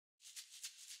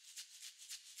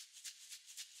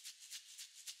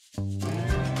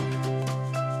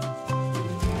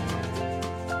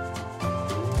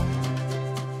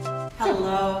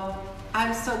Hello,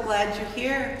 I'm so glad you're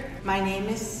here. My name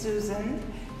is Susan,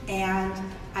 and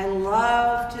I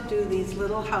love to do these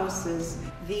little houses.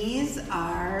 These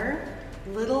are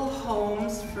little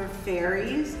homes for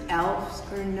fairies, elves,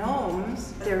 or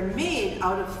gnomes. They're made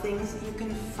out of things that you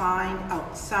can find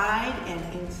outside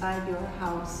and inside your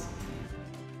house.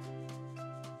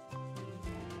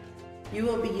 You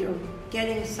will be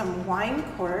getting some wine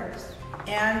corks,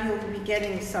 and you'll be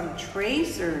getting some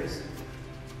tracers.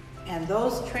 And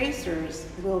those tracers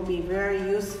will be very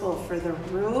useful for the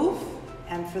roof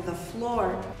and for the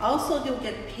floor. Also, you'll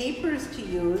get papers to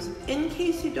use in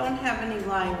case you don't have any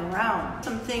lying around.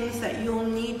 Some things that you'll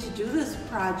need to do this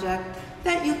project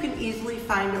that you can easily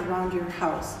find around your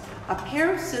house. A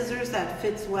pair of scissors that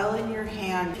fits well in your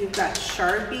hand. You've got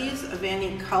Sharpies of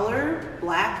any color,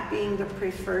 black being the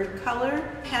preferred color,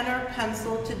 pen or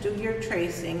pencil to do your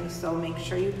tracing, so make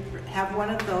sure you have one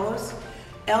of those.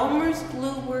 Elmer's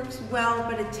glue works well,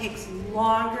 but it takes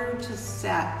longer to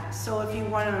set. So if you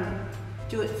want to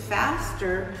do it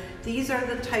faster, these are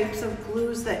the types of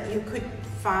glues that you could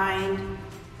find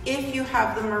if you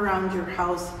have them around your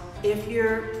house. If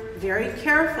you're very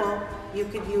careful, you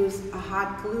could use a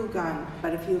hot glue gun,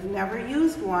 but if you've never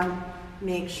used one,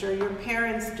 make sure your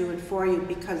parents do it for you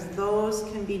because those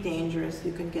can be dangerous.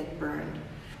 You can get burned.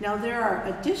 Now there are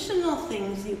additional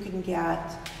things you can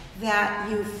get that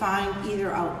you find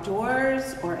either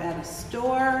outdoors or at a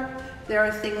store. There are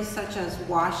things such as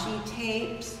washi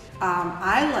tapes.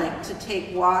 I like to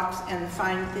take walks and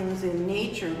find things in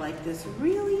nature like this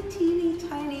really teeny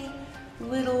tiny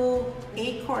little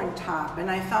acorn top,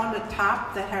 and I found a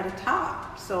top that had a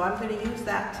top, so I'm going to use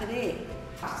that today.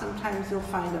 Sometimes you'll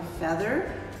find a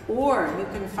feather, or you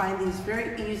can find these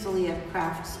very easily at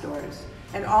craft stores.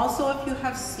 And also if you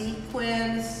have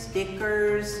sequins,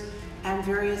 stickers, and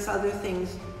various other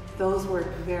things, those work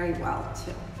very well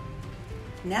too.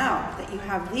 Now that you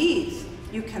have these,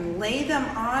 you can lay them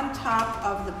on top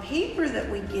of the paper that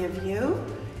we give you.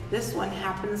 This one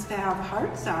happens to have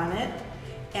hearts on it,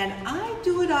 and I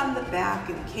do it on the back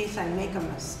in case I make a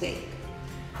mistake.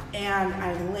 And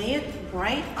I lay it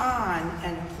right on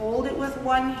and hold it with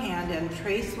one hand and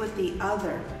trace with the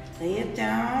other. Lay it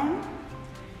down,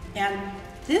 and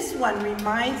this one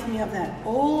reminds me of that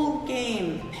old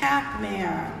game,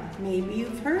 Pac-Man. Maybe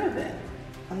you've heard of it.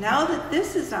 Well, now that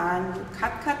this is on, you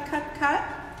cut, cut, cut, cut,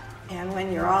 and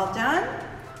when you're all done,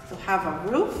 you'll have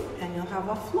a roof and you'll have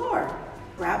a floor.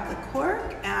 Grab the cork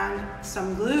and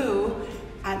some glue,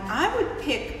 and I would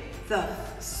pick the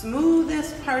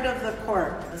smoothest part of the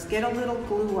cork. Let's get a little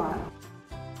glue on.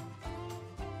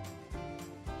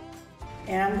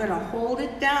 And I'm gonna hold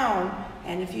it down,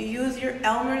 and if you use your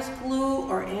Elmer's glue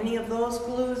or any of those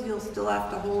glues, you'll still have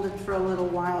to hold it for a little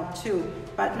while too,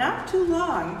 but not too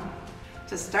long.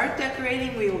 To start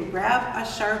decorating, we will grab a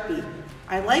Sharpie.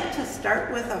 I like to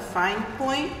start with a fine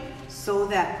point so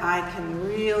that I can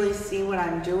really see what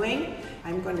I'm doing.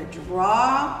 I'm going to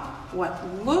draw what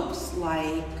looks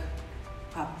like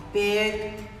a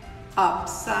big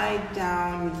upside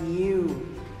down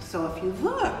U. So if you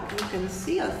look, you can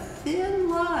see a thin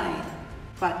line,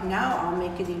 but now I'll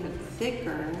make it even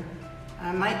thicker.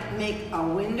 I might make a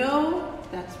window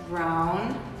that's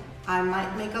round. I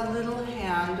might make a little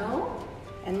handle.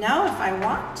 And now if I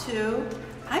want to,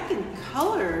 I can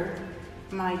color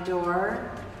my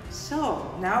door.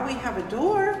 So now we have a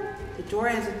door. The door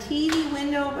has a teeny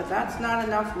window, but that's not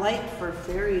enough light for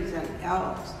fairies and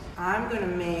elves. I'm gonna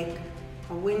make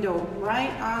a window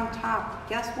right on top.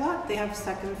 Guess what? They have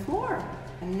second floor.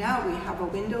 And now we have a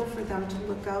window for them to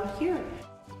look out here.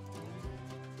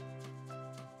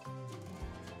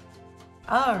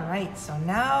 All right, so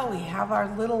now we have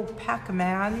our little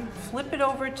Pac-Man. Flip it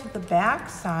over to the back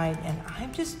side, and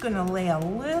I'm just gonna lay a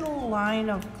little line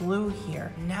of glue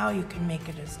here. Now you can make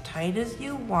it as tight as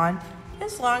you want,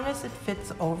 as long as it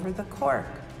fits over the cork.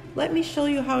 Let me show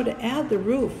you how to add the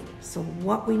roof. So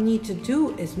what we need to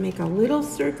do is make a little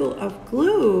circle of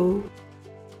glue.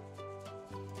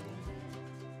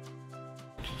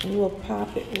 And we'll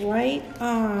pop it right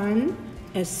on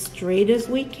as straight as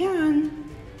we can.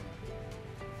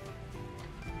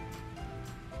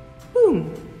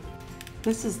 Boom!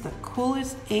 This is the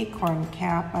coolest acorn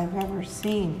cap I've ever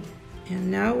seen. And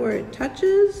now where it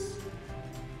touches,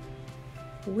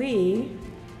 we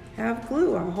have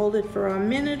glue. I'll hold it for a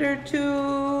minute or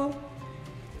two.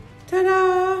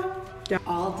 Ta-da!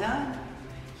 All done.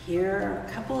 Here are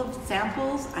a couple of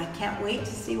samples. I can't wait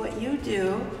to see what you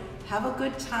do. Have a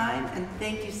good time, and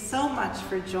thank you so much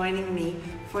for joining me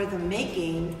for the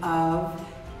making of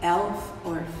elf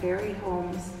or fairy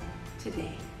homes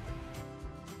today.